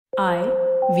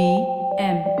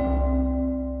IVM.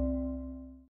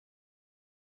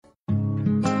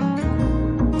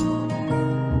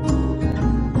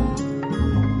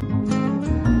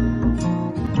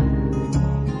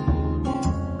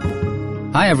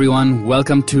 Hi everyone,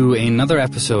 welcome to another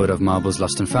episode of Marbles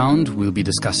Lost and Found. We'll be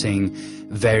discussing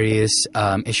various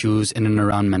issues in and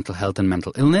around mental health and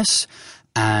mental illness.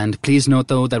 And please note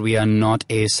though that we are not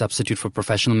a substitute for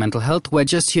professional mental health. We're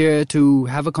just here to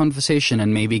have a conversation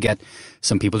and maybe get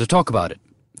some people to talk about it.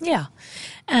 Yeah.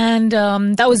 And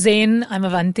that was Zain. I'm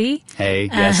Avanti. Hey,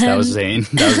 yes, that was Zain.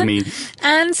 That was me.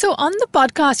 And so on the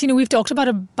podcast, we've talked about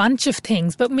a bunch of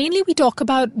things, but mainly we talk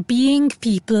about being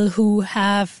people who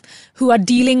are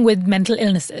dealing with mental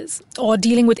illnesses or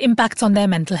dealing with impacts on their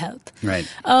mental health. Right.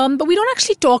 But we don't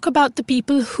actually talk about the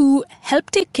people who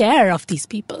help take care of these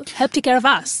people, help take care of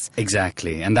us.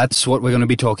 Exactly. And that's what we're going to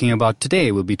be talking about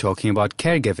today. We'll be talking about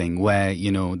caregiving, where,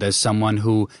 there's someone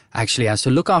who actually has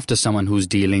to look after someone who's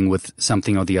dealing with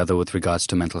something or the other with regards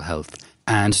to mental health.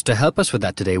 And to help us with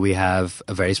that today, we have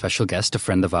a very special guest, a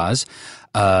friend of ours,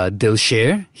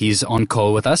 Dilsher. He's on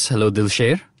call with us. Hello,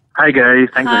 Dilsher. Hi guys,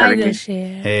 thanks for having me.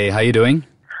 Dilsher. Hey, how you doing?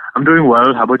 I'm doing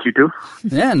well. How about you too?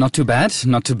 Yeah, not too bad.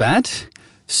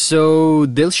 So,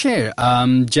 Dilsher,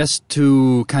 just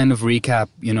to kind of recap,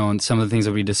 on some of the things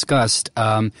that we discussed,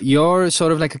 you're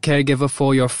sort of like a caregiver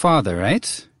for your father,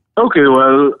 right? Okay,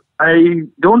 well, I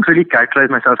don't really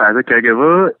characterize myself as a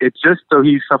caregiver. It's just so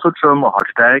he suffered from a heart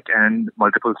attack and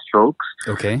multiple strokes.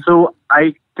 Okay. So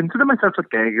I consider myself a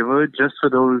caregiver just for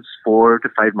those 4 to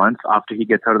 5 months after he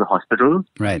gets out of the hospital.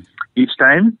 Right. Each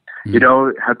time,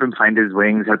 help him find his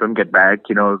wings, help him get back,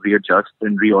 readjust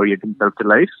and reorient himself to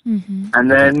life. Mm-hmm.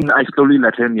 And then I slowly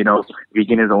let him,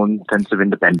 regain his own sense of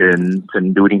independence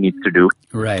and do what he needs to do.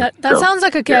 Right. That sounds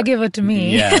like a caregiver to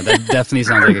me. Yeah, that definitely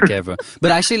sounds like a caregiver.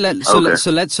 But actually, let's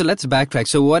backtrack.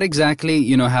 So what exactly,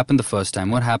 happened the first time?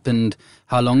 What happened?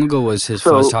 How long ago was his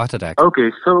first heart attack?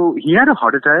 Okay, so he had a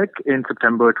heart attack in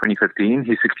September 2015.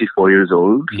 He's 64 years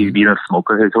old. Mm-hmm. He's been a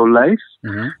smoker his whole life.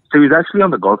 Mm-hmm. So he was actually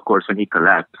on the golf course when he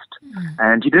collapsed.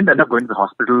 And he didn't end up going to the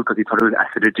hospital because he thought it was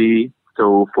acidity.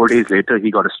 So 4 days later,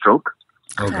 he got a stroke.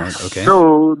 Oh, God, okay.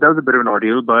 So that was a bit of an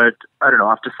ordeal. But I don't know,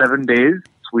 after 7 days,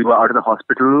 we were out of the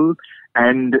hospital.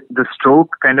 And the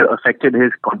stroke kind of affected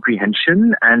his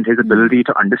comprehension and his ability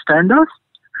to understand us.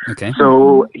 Okay.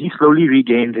 So he slowly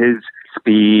regained his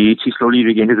speech. He slowly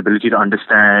regained his ability to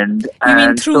understand. You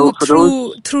mean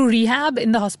through rehab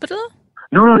in the hospital?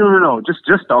 No.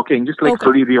 Just talking,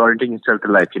 slowly reorienting himself to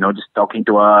life. Just talking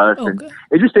to us, and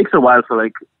it just takes a while for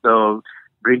the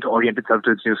brain to orient itself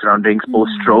to its new surroundings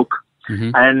post-stroke.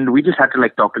 Mm-hmm. And we just had to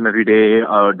talk to him every day.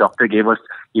 Our doctor gave us,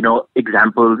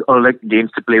 examples or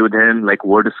games to play with him, like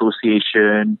word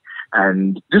association.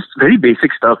 And just very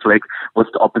basic stuff like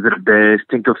what's the opposite of this?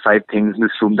 Think of 5 things in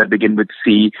this room that begin with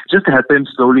C, just to help him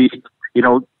slowly,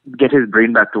 get his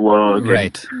brain back to work.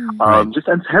 Right. And, just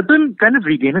and help him kind of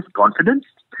regain his confidence.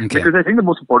 Okay. Because I think the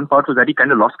most important part was that he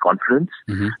kind of lost confidence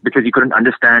because he couldn't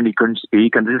understand, he couldn't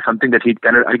speak. And this is something that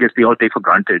I guess we all take for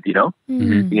granted,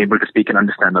 being able to speak and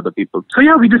understand other people. So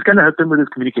yeah, we just kind of helped him with his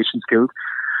communication skills.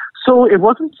 So it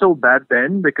wasn't so bad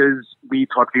then because we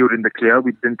thought we were in the clear.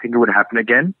 We didn't think it would happen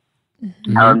again.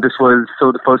 This was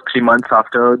the first 3 months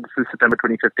after, this is September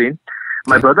 2015.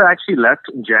 My brother actually left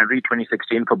in January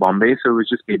 2016 for Bombay, so it was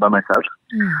just me by myself.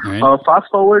 Right. Fast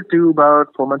forward to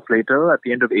about 4 months later, at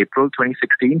the end of April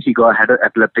 2016, he had an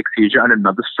epileptic seizure and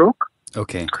another stroke.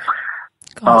 Okay.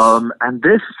 And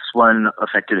this one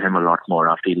affected him a lot more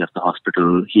after he left the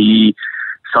hospital. He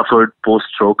suffered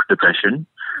post-stroke depression.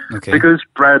 Okay. Because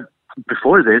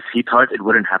before this, he thought it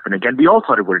wouldn't happen again. We all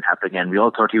thought it wouldn't happen again. We all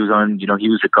thought he was he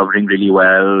was recovering really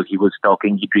well. He was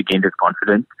talking. He'd regained his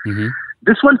confidence. Mm-hmm.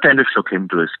 This one kind of shook him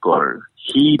to his core.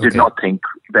 He did not think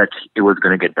that it was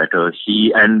going to get better.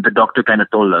 And the doctor kind of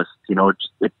told us,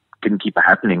 it can keep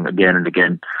happening again and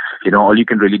again. All you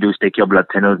can really do is take your blood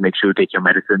thinners, make sure you take your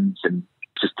medicines, and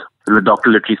just, the doctor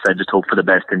literally said, just hope for the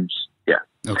best. And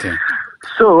Okay.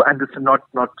 So, and this is not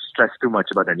stress too much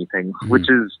about anything, which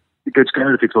kind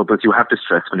of defeats purpose. You have to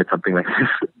stress when it's something like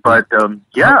this. But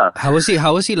yeah. How was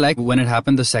he like when it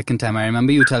happened the second time? I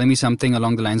remember you telling me something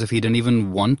along the lines of he didn't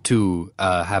even want to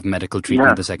have medical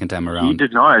treatment the second time around. He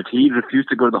did not. He refused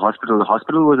to go to the hospital. The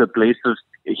hospital was a place of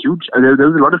huge. There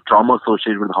was a lot of trauma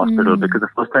associated with the hospital because the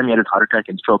first time he had his heart attack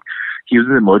and stroke, he was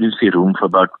in the emergency room for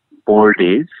about 4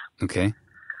 days. Okay.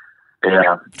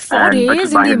 Yeah. 4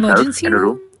 days in the emergency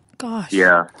room? Gosh.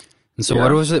 Yeah. And so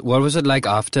what was it like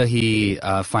after he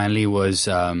finally was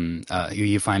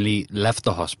he finally left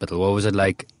the hospital? What was it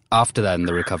like after that in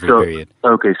the recovery period?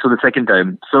 Okay, so the second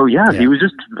time. So yeah, he was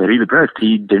just very depressed.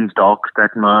 He didn't talk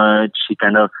that much. He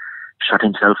kind of shut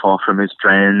himself off from his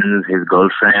friends, his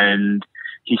girlfriend.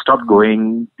 He stopped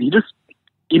going. He just,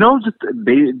 just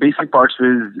basic parts of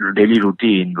his daily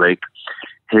routine, like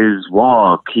his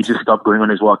walk. He just stopped going on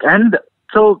his walk. And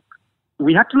so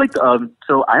we had to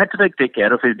so I had to take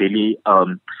care of his daily,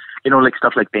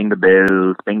 stuff like paying the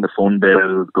bills, paying the phone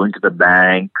bills, going to the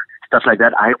bank, stuff like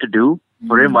that I had to do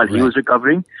for him while he was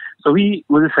recovering. So he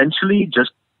was essentially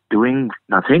just doing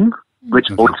nothing, which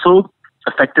also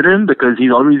affected him because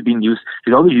he's always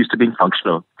used to being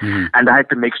functional. And I had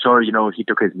to make sure, he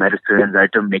took his medicines. I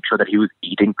had to make sure that he was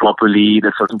eating properly.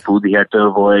 There's certain foods he had to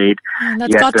avoid. And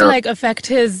that's got to affect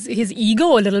his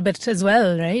ego a little bit as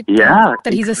well, right? Yeah.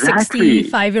 That he's a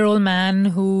 65-year-old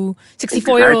man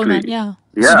 64-year-old man,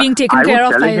 who's being taken care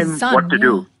of by his son. What to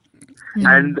do.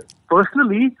 And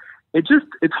personally, it's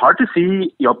hard to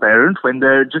see your parents when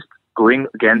they're just going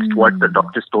against what the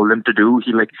doctors told them to do.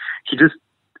 He just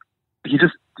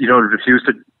refused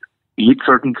to eat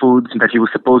certain foods that he was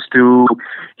supposed to.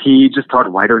 He just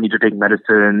thought, why do I need to take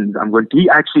medicines? He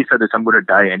actually said this, I'm going to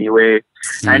die anyway.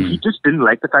 And he just didn't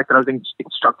like the fact that I was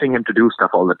instructing him to do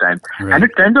stuff all the time. Right. And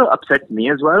it kind of upset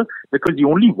me as well because you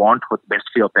only want what's best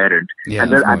for your parent. Yeah,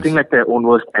 and they're acting like their own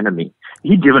worst enemy.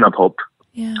 He'd given up hope.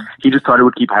 Yeah. He just thought it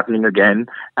would keep happening again.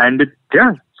 And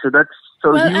so that's,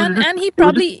 So well, and he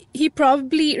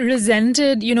probably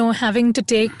resented, having to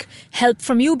take help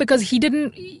from you because he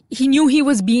knew he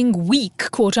was being weak,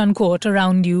 quote unquote,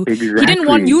 around you. Exactly. He didn't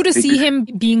want you to see him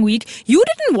being weak. You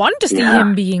didn't want to see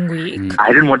him being weak. I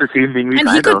didn't want to see him being weak and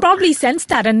he could probably sense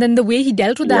that. And then the way he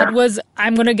dealt with that was,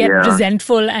 I'm going to get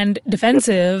resentful and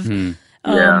defensive.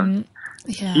 And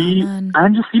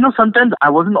just, sometimes I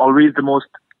wasn't always the most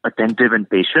attentive and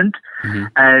patient.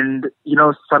 And,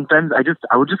 sometimes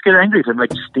I would just get angry. So I'm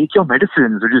like, just take your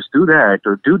medicines or just do that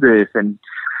or do this.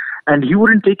 And he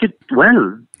wouldn't take it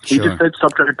well. He just said,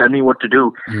 stop trying to tell me what to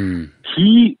do.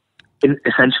 He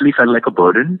essentially felt like a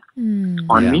burden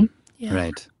on me. Yeah.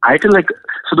 Right. I had to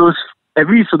those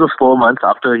 4 months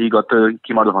after he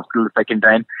came out of the hospital the second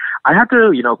time, I had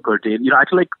to,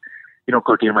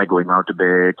 curtail my going out a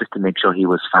bit just to make sure he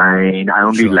was fine. I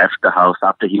only left the house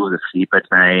after he was asleep at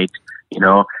night.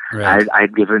 Right.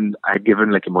 I'd given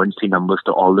emergency numbers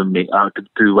to all the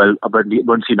about the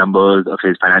emergency numbers of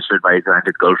his financial advisor and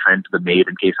his girlfriend to the maid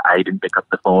in case I didn't pick up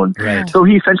the phone. Right. So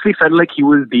he essentially felt like he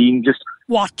was being just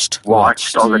watched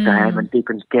all the time and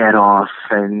taken care of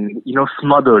and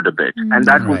smothered a bit. And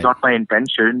that was not my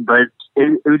intention, but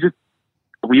it was just.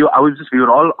 We were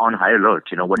all on high alert,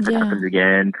 what happens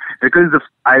again. Because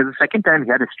the second time he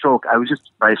had a stroke, I was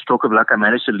just, by a stroke of luck, I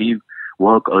managed to leave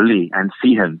work early and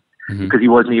see him because he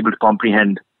wasn't able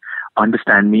to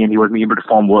understand me, and he wasn't able to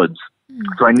form words.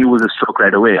 So I knew it was a stroke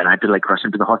right away, and I had to rush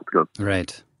him to the hospital.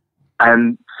 Right.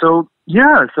 And so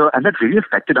and that really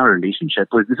affected our relationship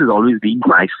because this has always been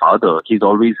my father. He's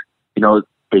always,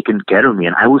 taken care of me,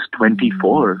 and I was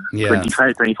 24,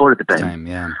 25, 24 at the time.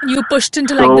 You pushed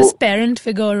into this parent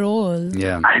figure role.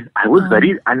 Yeah. I was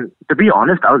and to be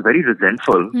honest, I was very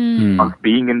resentful of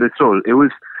being in this role. It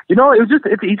was,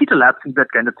 it's easy to lapse into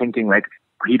that kind of thinking,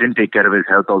 he didn't take care of his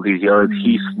health all these years,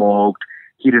 he smoked,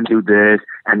 he didn't do this,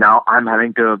 and now I'm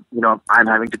having to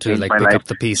change my life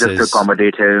just to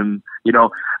accommodate him,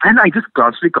 and I just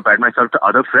constantly compared myself to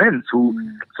other friends so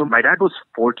my dad was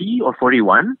 40 or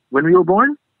 41 when we were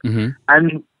born, and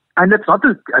that's not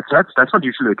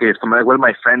usually the case. So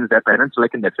my friends, their parents are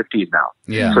in their 50s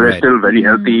now, so they're still very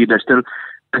healthy. They're still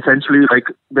essentially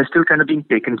they're still kind of being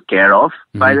taken care of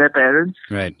by their parents,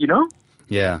 right?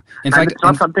 Yeah. In fact, it's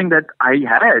not something that I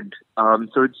had.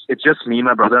 So it's just me,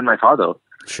 my brother, and my father.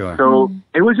 Sure. So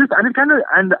it was just,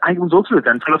 and I was also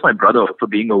resentful of my brother for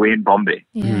being away in Bombay.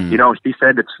 Yeah. He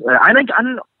said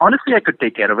and honestly, I could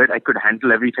take care of it. I could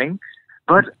handle everything.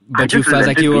 But you felt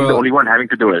like you were the only one having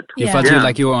to do it. You felt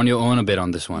like you were on your own a bit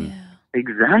on this one. Yeah.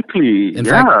 Exactly. In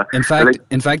fact,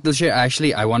 Dilsher,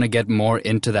 actually, I want to get more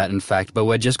into that, in fact, but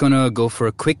we're just going to go for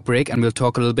a quick break and we'll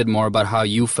talk a little bit more about how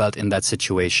you felt in that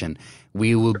situation.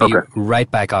 We will be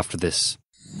right back after this.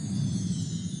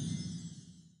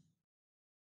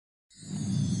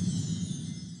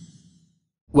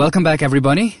 Welcome back,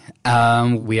 everybody.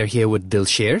 We are here with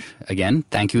Dilsher again.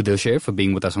 Thank you, Dilsher, for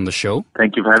being with us on the show.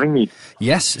 Thank you for having me.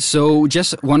 Yes. So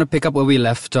just want to pick up where we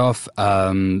left off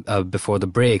before the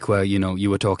break, where, you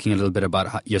were talking a little bit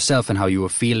about yourself and how you were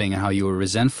feeling and how you were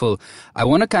resentful. I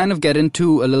want to kind of get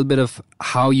into a little bit of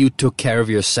how you took care of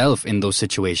yourself in those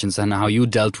situations and how you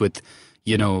dealt with,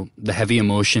 the heavy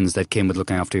emotions that came with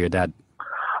looking after your dad.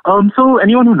 So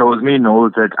anyone who knows me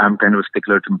knows that I'm kind of a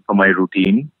stickler for my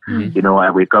routine. Mm. You know,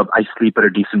 I wake up, I sleep at a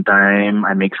decent time.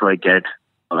 I make sure I get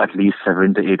at least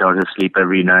 7 to 8 hours of sleep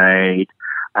every night.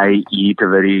 I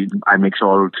make sure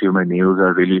all 3 of my meals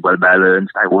are really well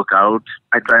balanced. I work out.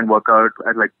 I try and work out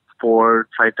at like 4-5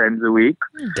 times a week.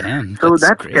 Damn. So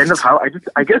that's great. kind of how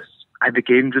I guess I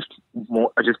became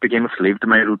I just became a slave to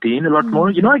my routine a lot more.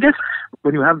 You know, I guess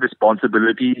when you have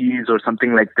responsibilities or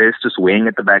something like this just weighing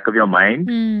at the back of your mind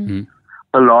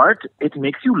a lot, it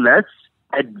makes you less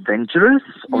adventurous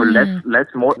or a lot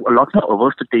more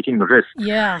averse to taking risks.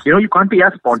 Yeah. You know, you can't be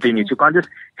as spontaneous. You can't just,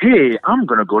 hey, I'm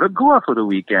going to go to Goa for the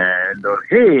weekend, or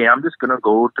hey, I'm just going to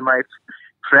go to my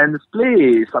friend's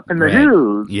place up in the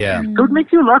hills. Yeah. So it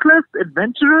makes you a lot less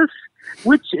adventurous,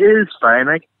 which is fine.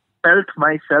 I felt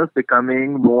myself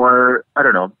becoming more, I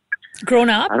don't know. Grown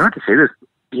up? I don't know how to say this.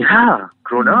 Yeah,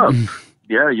 grown up.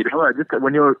 Yeah, you know,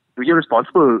 when you're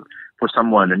responsible for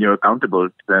someone and you're accountable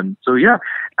to them. So yeah,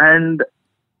 and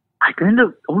I kind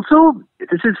of also,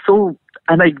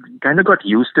 and I kind of got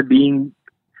used to being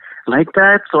like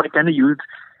that. So I kind of used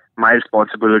my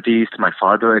responsibilities to my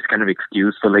father as kind of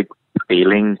excuse for like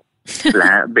bailing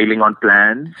on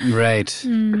plans. Right.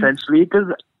 Essentially,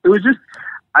 because it was just,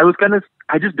 I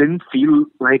just didn't feel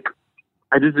like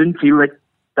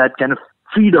that kind of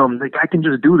freedom. Like I can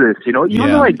just do this, you know,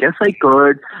 even though I guess I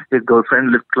could. His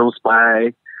girlfriend lived close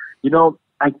by. You know,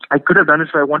 I could have done it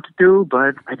if I wanted to,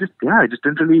 but I just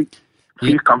didn't really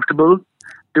feel comfortable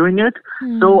doing it.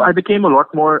 So I became a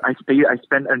lot more,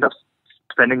 ended up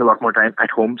spending a lot more time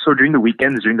at home. So during the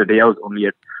weekends, during the day, I was only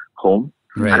at home.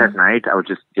 Right. And at night, I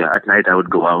would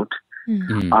go out.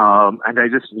 And I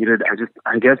just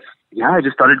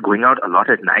started going out a lot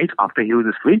at night after he was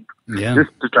asleep. Yeah.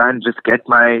 Just to try and just get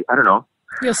my, I don't know.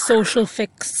 Your social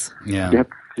fix. Yeah.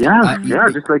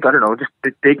 Just like, I don't know, just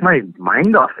to take my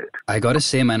mind off it. I gotta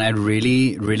say, man, I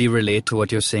really, really relate to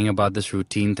what you're saying about this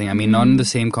routine thing. I mean, not in the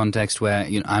same context where,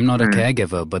 you know, I'm not a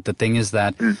caregiver, but the thing is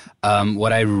that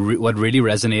what really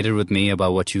resonated with me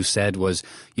about what you said was,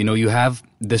 you know, you have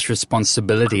this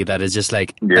responsibility that is just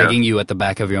like begging you at the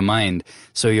back of your mind.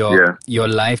 So your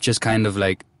life just kind of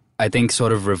like, I think,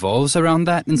 sort of revolves around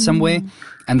that in some way,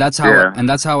 and that's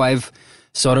how I've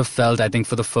sort of felt, I think,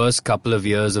 for the first couple of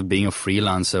years of being a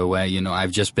freelancer, where, you know,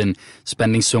 I've just been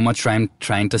spending so much time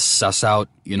trying to suss out,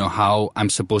 you know, how I'm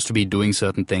supposed to be doing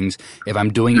certain things, if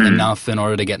I'm doing enough in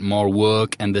order to get more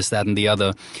work and this, that, and the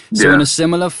other. So in a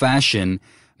similar fashion,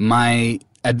 my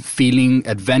feeling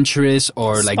adventurous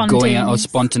or like going out, or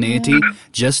spontaneity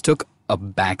just took a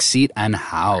backseat. And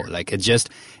how, like, it's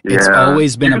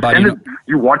always been about, you know,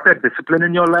 you want that discipline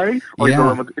in your life, or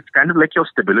it's kind of like your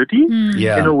stability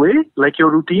in a way, like your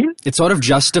routine. It sort of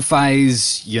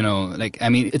justifies, you know, like, I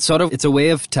mean, it's a way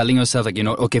of telling yourself, like, you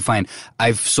know, okay, fine,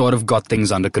 I've sort of got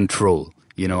things under control,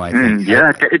 you know, I think.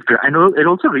 I know it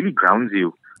also really grounds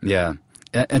you. Yeah.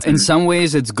 In some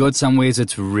ways it's good, some ways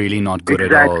it's really not good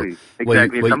at all.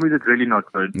 Exactly. In some ways it's really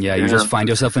not good. Yeah, you just find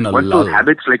yourself in a Once lull. those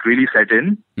habits like really set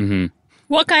in. Mm-hmm.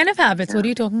 What kind of habits? What are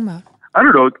you talking about? I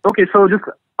don't know. Okay, so just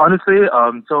honestly,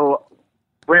 I'm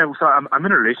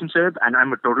in a relationship and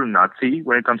I'm a total Nazi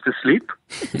when it comes to sleep.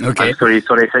 Okay. Sorry,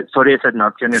 I said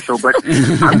Nazi on your show, but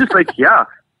I'm just like,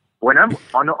 when I'm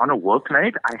on a work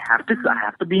night, I have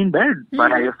to be in bed by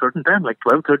a certain time, like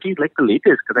 12:30 is like the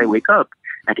latest, because I wake up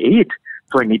at 8.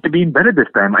 So I need to be in bed at this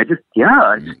time. I get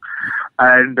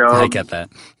that.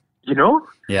 You know?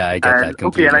 Yeah, I get that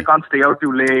completely. Okay, and I can't stay out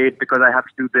too late because I have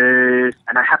to do this,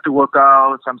 and I have to work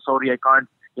out. So I'm sorry, I can't.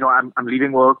 You know, I'm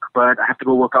leaving work, but I have to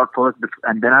go work out first,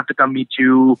 and then I have to come meet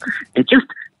you. It just,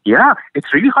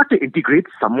 it's really hard to integrate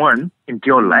someone into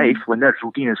your life when that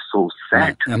routine is so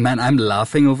set. Man, I'm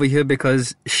laughing over here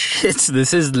because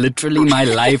this is literally my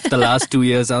life the last 2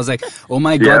 years. I was like, oh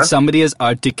my God, somebody has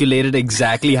articulated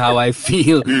exactly how I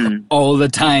feel all the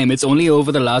time. It's only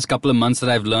over the last couple of months that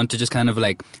I've learned to just kind of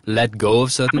like let go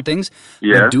of certain things.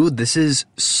 Yeah. But dude, this is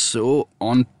so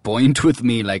on point with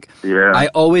me. Like, I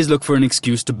always look for an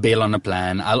excuse to bail on a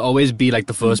plan. I'll always be like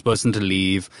the first person to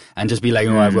leave and just be like,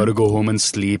 oh, I've got to go home and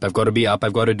sleep. I've got to be up.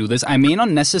 I've got to do this. I may not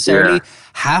necessarily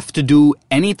have to do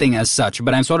anything as such,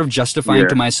 but I'm sort of justifying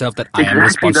to myself that I am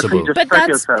responsible. But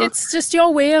it's just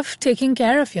your way of taking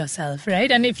care of yourself,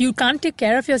 right? And if you can't take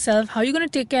care of yourself, how are you going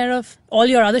to take care of all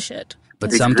your other shit?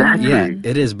 But sometimes,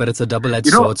 it is, but it's a double-edged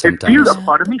sword sometimes. A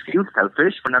part of me feels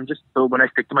selfish when I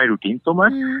stick to my routine so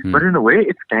much, but in a way,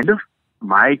 it's kind of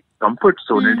my comfort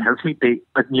zone. It helps me it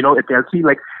helps me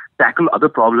like tackle other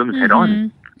problems head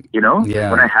on. You know,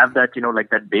 when I have that, you know, like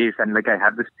that base, and like I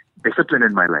have this discipline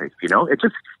in my life, you know,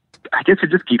 I guess it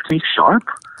just keeps me sharp.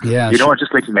 Yeah, or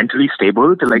just like mentally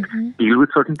stable to like deal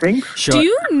with certain things. Sure. Do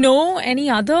you know any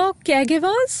other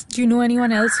caregivers? Do you know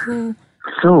anyone else who...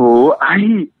 So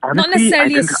I honestly, Not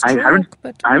necessarily I think a stroke,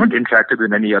 I haven't interacted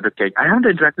with any other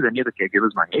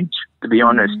caregivers my age, to be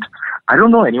honest. I don't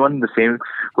know anyone who has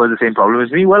the same problem as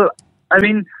me. Well, I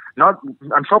mean,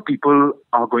 I'm sure people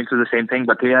are going through the same thing,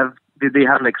 but they have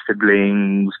like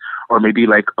siblings or maybe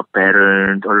like a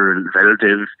parent or a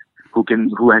relative who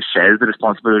shares the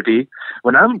responsibility.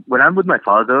 When I'm with my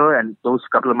father and those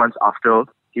couple of months after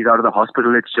he's out of the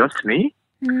hospital, it's just me.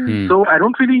 So I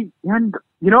don't really, and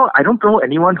I don't know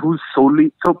anyone who's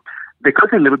solely, so because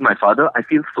I live with my father, I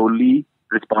feel solely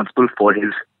responsible for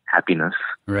his happiness.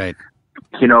 Right.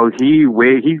 He doesn't leave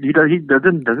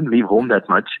home that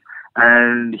much,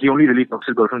 and he only really talks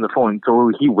to his girlfriend on the phone.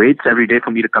 So he waits every day for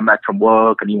me to come back from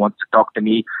work, and he wants to talk to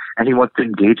me, and he wants to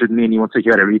engage with me, and he wants to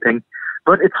hear everything.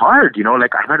 But it's hard,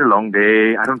 like I've had a long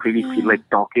day. I don't really feel like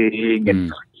talking,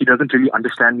 and he doesn't really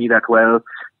understand me that well.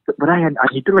 But I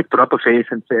need to like put up a face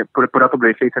and say, put up a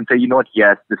brave face and say, you know what,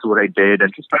 yes, this is what I did,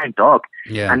 and just try and talk.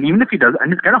 Yeah. And even if he does,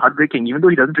 and it's kind of heartbreaking, even though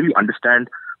he doesn't really understand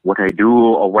what I do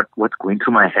or what's going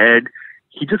through my head,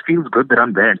 he just feels good that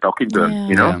I'm there and talking to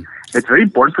him. Yeah. It's very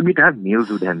important for me to have meals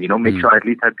with him. Make sure I at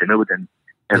least have dinner with him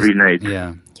every night.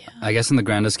 Yeah. I guess in the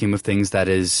grander scheme of things, that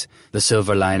is the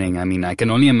silver lining. I mean, I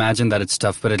can only imagine that it's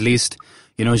tough, but at least,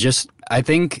 I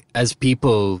think as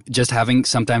people, just having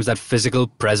sometimes that physical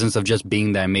presence of just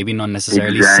being there, maybe not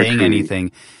necessarily saying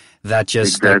anything, that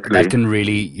just that can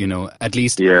really, at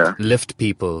least lift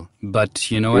people. But,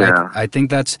 I think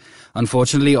that's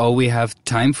unfortunately all we have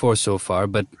time for so far.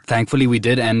 But thankfully we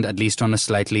did end at least on a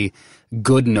slightly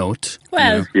good note.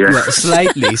 Well,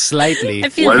 slightly. I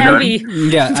feel heavy.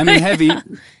 Yeah, I mean heavy.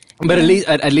 But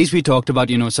at least we talked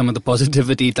about, some of the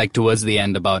positivity, like towards the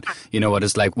end about, what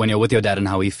it's like when you're with your dad and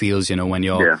how he feels, when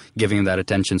you're giving him that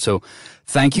attention. So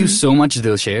thank you so much,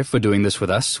 Dilsher, for doing this with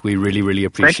us. We really, really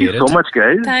appreciate it. Thank you so much,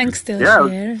 guys. Thanks,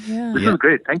 Dilsher. This is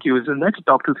great. Thank you. It was nice to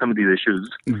talk through some of these issues.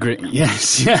 Great.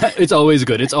 Yes. Yeah. It's always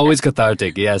good. It's always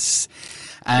cathartic. Yes.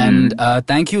 And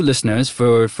thank you, listeners,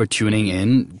 for tuning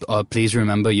in. Please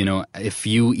remember, if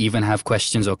you even have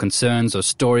questions or concerns or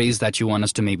stories that you want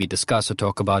us to maybe discuss or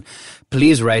talk about,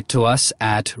 please write to us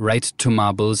at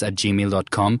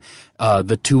writetomarbles@gmail.com.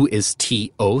 The 2 is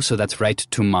TO, so that's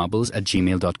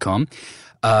writetomarbles@gmail.com.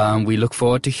 We look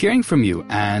forward to hearing from you,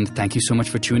 and thank you so much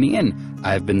for tuning in.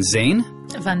 I've been Zain.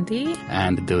 Avanti.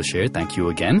 And Dilsher, thank you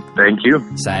again. Thank you.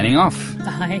 Signing off.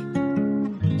 Bye.